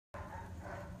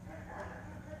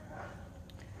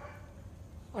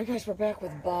Alright guys, we're back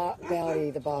with Bowdy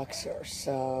the boxer.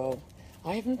 So,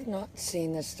 I have not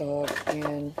seen this dog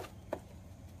in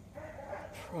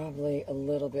probably a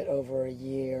little bit over a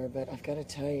year, but I've got to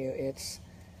tell you,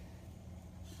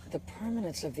 the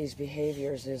permanence of these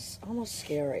behaviors is almost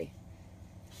scary.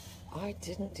 I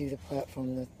didn't do the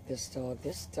platform with this dog.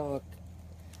 This dog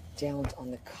downed on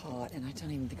the cot, and I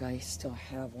don't even think I still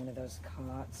have one of those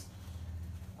cots.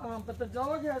 But the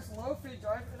dog has low feed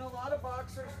drive, and a lot of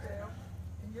boxers do.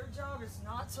 And your job is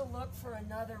not to look for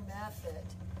another method,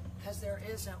 because there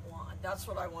isn't one. That's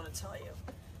what I want to tell you.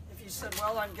 If you said,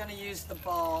 well, I'm going to use the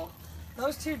ball,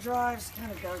 those two drives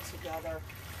kind of go together.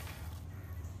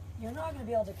 You're not going to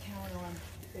be able to count on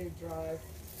food drive.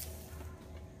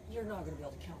 You're not going to be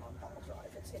able to count on ball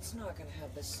drive. It's not going to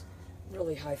have this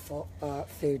really high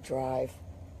food drive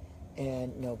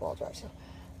and no ball drive. So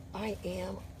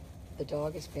the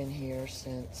dog has been here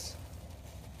since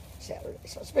Saturday.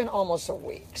 So it's been almost a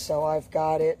week. So I've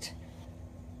got it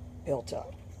built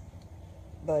up.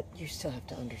 But you still have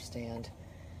to understand,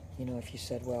 you know, if you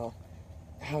said, well,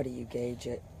 how do you gauge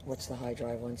it? What's the high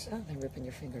drive ones? Oh, they're ripping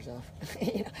your fingers off.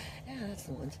 You know, yeah, that's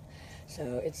the ones.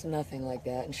 So it's nothing like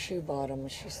that. And shoe bottom,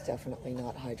 she's definitely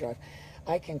not high drive.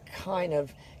 I can kind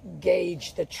of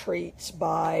gauge the treats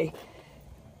by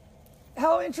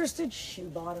how interested shoe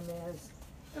bottom is.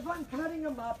 If I'm cutting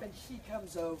them up and she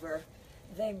comes over,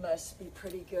 they must be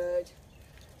pretty good.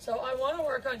 So I want to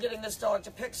work on getting this dog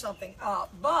to pick something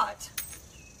up, but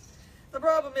the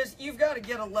problem is you've got to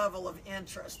get a level of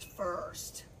interest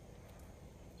first.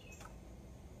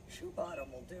 Shoe bottom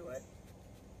will do it.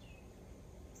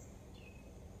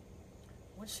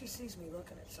 Once she sees me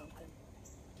looking at something,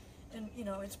 and you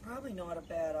know, it's probably not a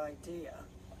bad idea.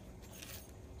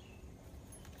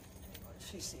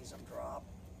 She sees them drop.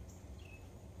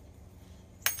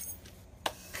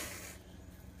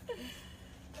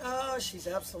 Oh, she's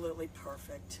absolutely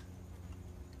perfect.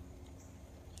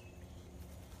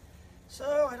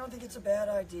 So I don't think it's a bad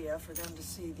idea for them to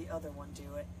see the other one do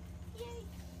it. Yay!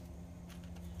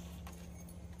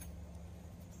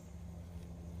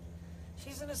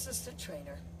 She's an assistant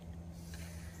trainer.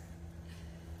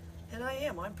 And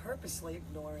I'm purposely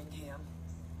ignoring him.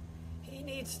 He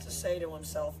needs to say to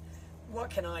himself, what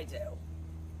can I do?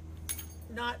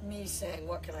 Not me saying,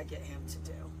 what can I get him to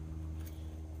do?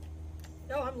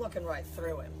 No, I'm looking right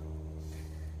through him.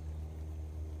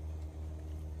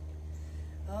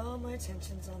 All my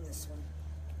attention's on this one.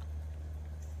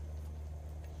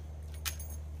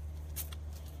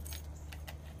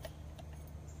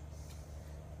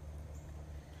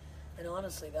 And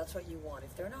honestly, that's what you want.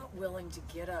 If they're not willing to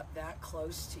get up that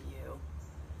close to you,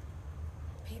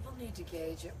 people need to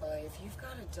gauge it by, if you've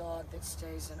got a dog that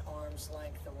stays an arm's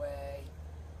length away,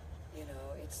 you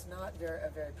know, it's not a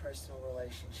very personal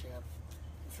relationship.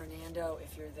 Fernando,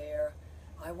 if you're there,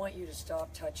 I want you to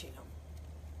stop touching him.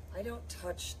 I don't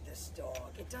touch this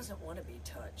dog. It doesn't want to be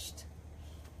touched.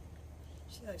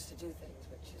 She likes to do things,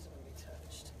 but she doesn't want to be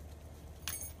touched.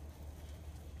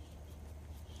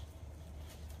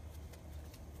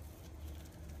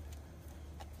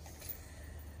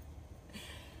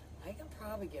 I can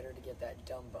probably get her to get that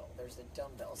dumbbell. There's a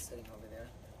dumbbell sitting over there.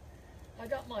 I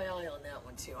got my eye on that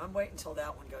one too. I'm waiting until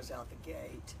that one goes out the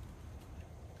gate.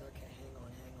 Okay, hang on.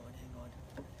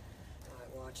 All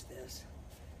right, watch this.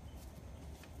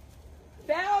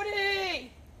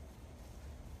 Bowdy!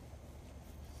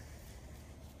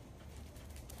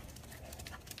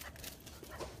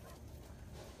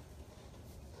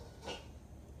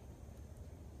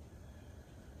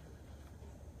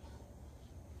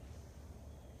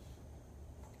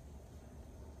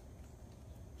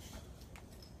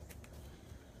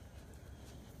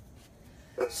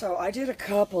 So I did a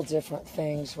couple different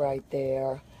things right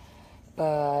there,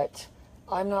 but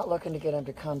I'm not looking to get him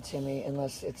to come to me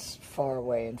unless it's far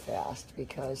away and fast,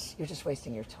 because you're just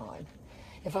wasting your time.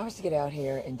 If I was to get out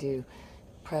here and do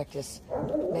practice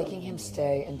making him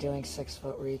stay and doing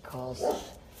 6-foot recalls,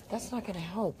 that's not going to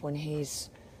help when he's,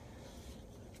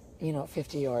 you know,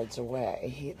 50 yards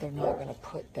away. They're not going to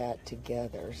put that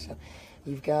together. So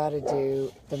you've got to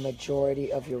do the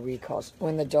majority of your recalls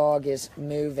when the dog is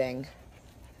moving.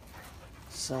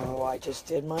 So I just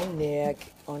did my neck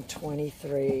on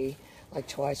 23, like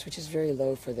twice, which is very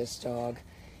low for this dog.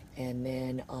 And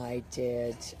then I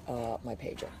did my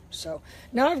pager. So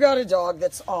now I've got a dog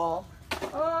that's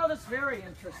very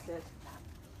interested.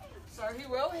 So he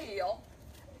will heel.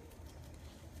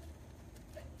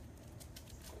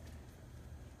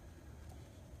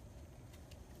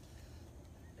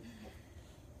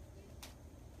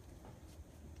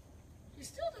 He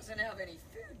still doesn't have any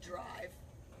food drive.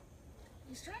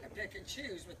 He's trying to pick and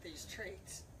choose with these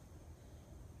treats.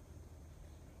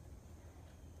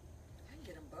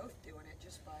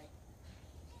 just by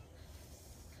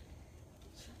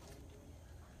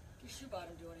get shoe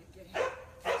bottom doing it. Get him.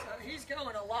 So he's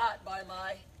going a lot by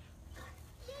my.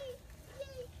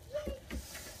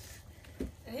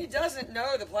 And he doesn't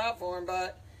know the platform,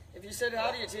 but if you said,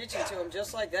 how do you teach it to him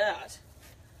just like that?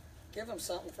 Give him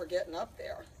something for getting up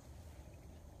there.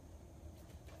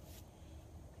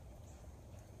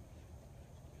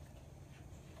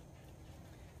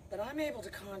 But I'm able to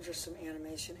conjure some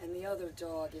animation, and the other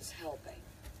dog is helping.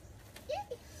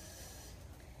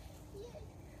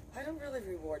 I don't really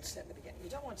reward sit in the beginning. You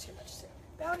don't want too much sit.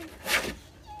 Bowdy.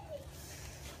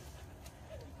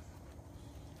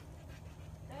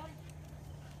 Bowdy.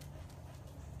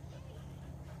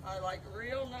 I like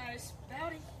real nice,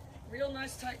 Bowdy, real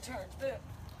nice tight turns. Boom.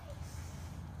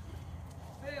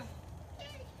 Boom.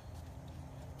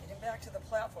 Get him back to the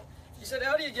platform. You said,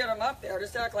 how do you get him up there?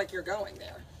 Just act like you're going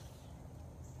there.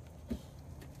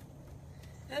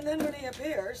 And then when he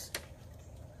appears,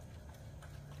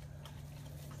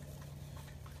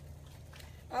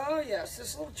 oh yes,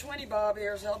 this little 20 bob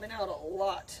here is helping out a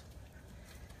lot.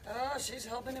 Oh, she's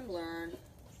helping him learn.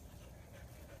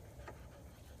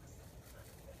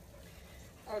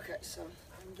 Okay, so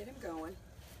I can get him going.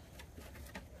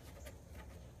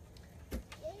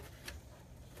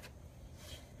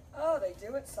 Oh, they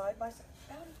do it side by side.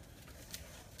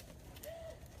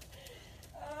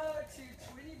 Oh, two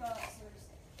 20 boxers.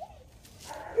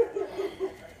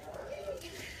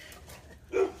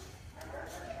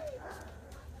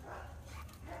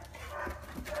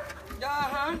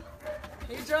 Uh-huh.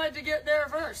 He tried to get there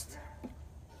first.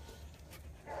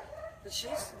 But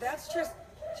she's just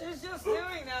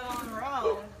doing that on her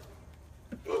own.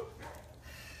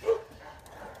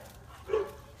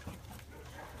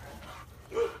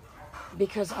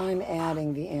 Because I'm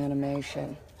adding the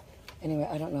animation. Anyway,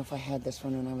 I don't know if I had this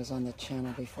one when I was on the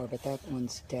channel before, but that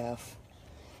one's deaf.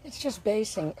 It's just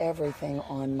basing everything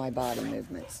on my body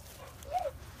movements.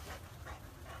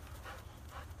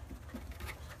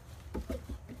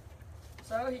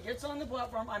 So he gets on the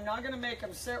platform. I'm not going to make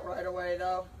him sit right away,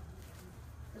 though,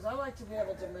 because I like to be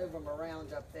able to move him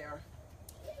around up there.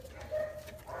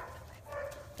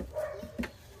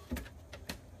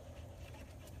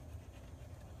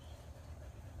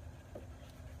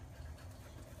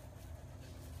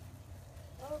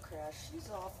 Oh, Crash, she's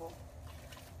awful.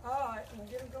 All right, I'm going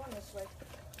to get him going this way.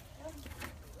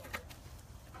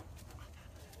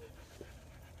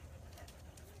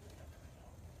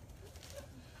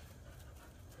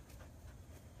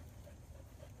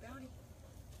 Bounty.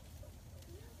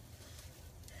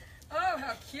 Oh,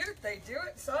 how cute. They do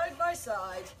it side by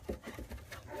side.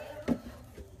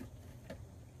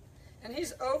 And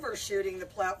he's overshooting the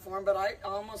platform, but I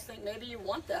almost think maybe you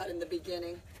want that in the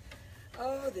beginning.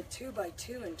 Oh, the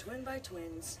 2x2 and twin by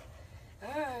twins.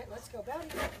 All right, let's go,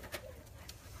 Bounty.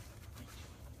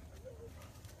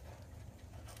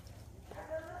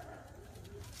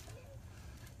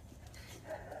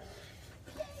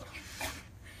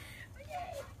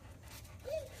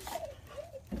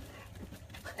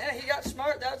 Yeah, he got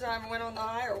smart that time and went on the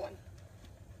higher one.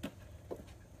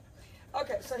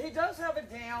 Okay, so he does have a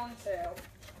down, too.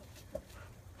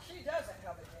 She doesn't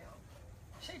have a down.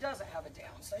 She doesn't have a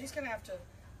down, so he's going to have to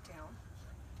down.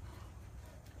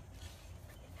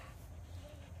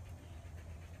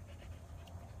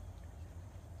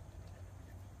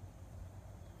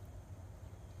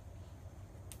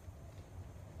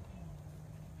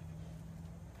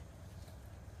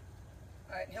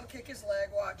 All right, and he'll kick his leg,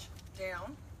 watch,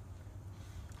 down.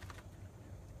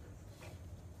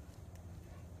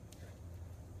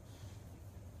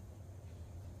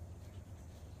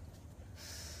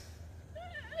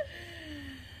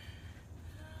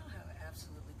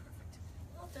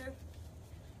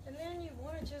 And then you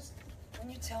want to just, when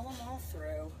you tell them all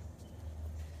through,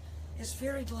 it's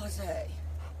very blasé.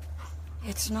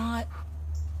 It's not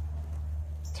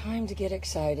time to get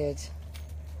excited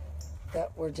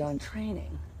that we're done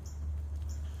training.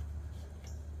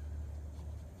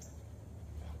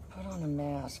 Put on a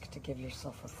mask to give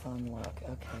yourself a fun look.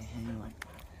 Okay, hang on.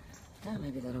 Yeah,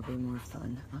 maybe that'll be more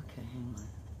fun. Okay, hang on.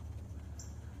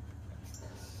 What's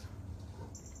this?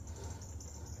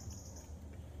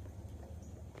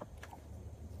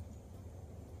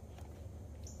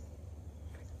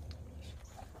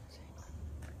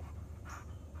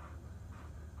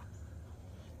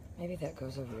 Maybe that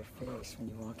goes over your face when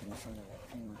you walk in front of it.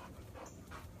 Hang on.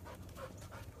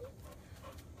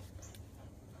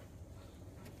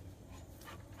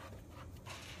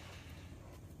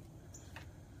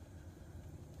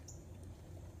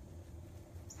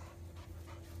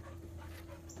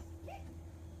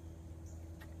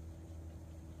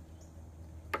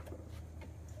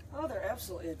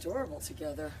 absolutely adorable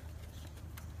together.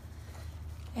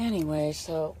 Anyway,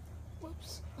 so,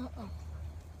 whoops, uh-oh.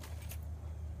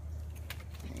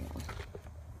 Hang on.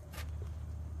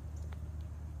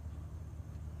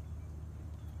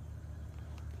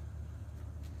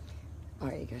 All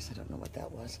right, you guys, I don't know what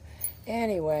that was.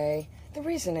 Anyway, the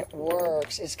reason it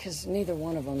works is because neither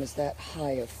one of them is that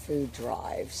high of food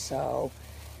drive. So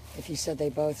if you said they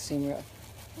both seem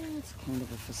it's kind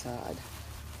of a facade.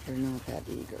 They're not that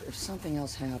eager. If something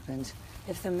else happened,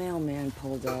 if the mailman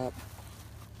pulled up,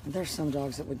 there's some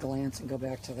dogs that would glance and go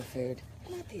back to the food.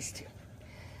 Not these two.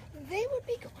 They would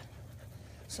be gone.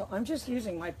 So I'm just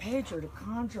using my pager to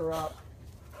conjure up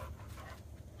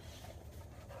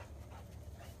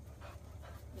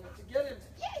get him,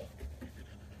 yay!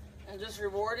 And just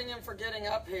rewarding him for getting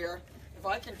up here. If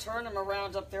I can turn him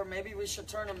around up there, maybe we should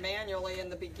turn him manually in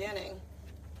the beginning.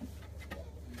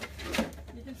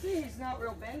 You can see he's not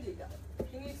real bendy though.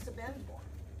 He needs to bend more.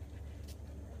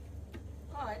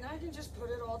 All right, now I can just put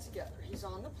it all together. He's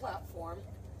on the platform.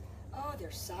 Oh,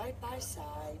 they're side by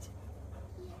side.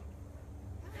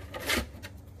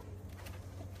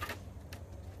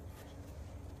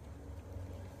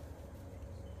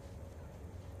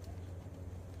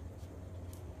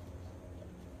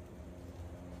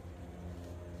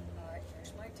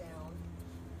 Down.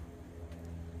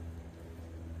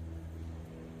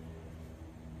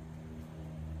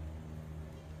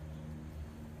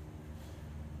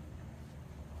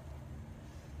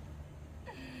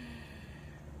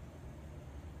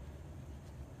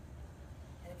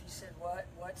 And if you said what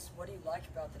do you like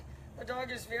about the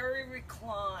dog is very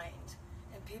reclined,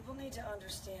 and people need to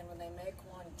understand when they make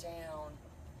one down.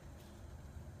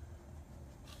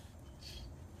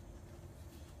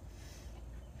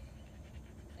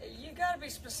 You got to be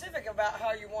specific about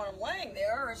how you want them laying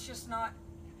there, or it's just not,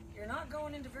 you're not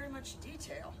going into very much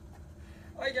detail.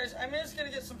 All right, guys, I'm just going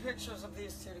to get some pictures of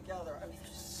these two together. I mean,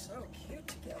 they're just so cute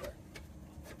together.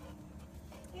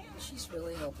 And she's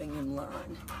really helping him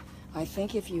learn. I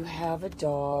think if you have a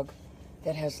dog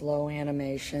that has low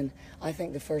animation, I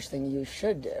think the first thing you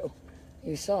should do,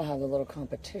 you saw how the little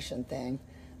competition thing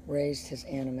raised his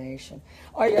animation.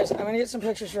 All right, guys, I'm going to get some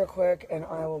pictures real quick, and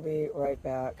I will be right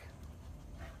back.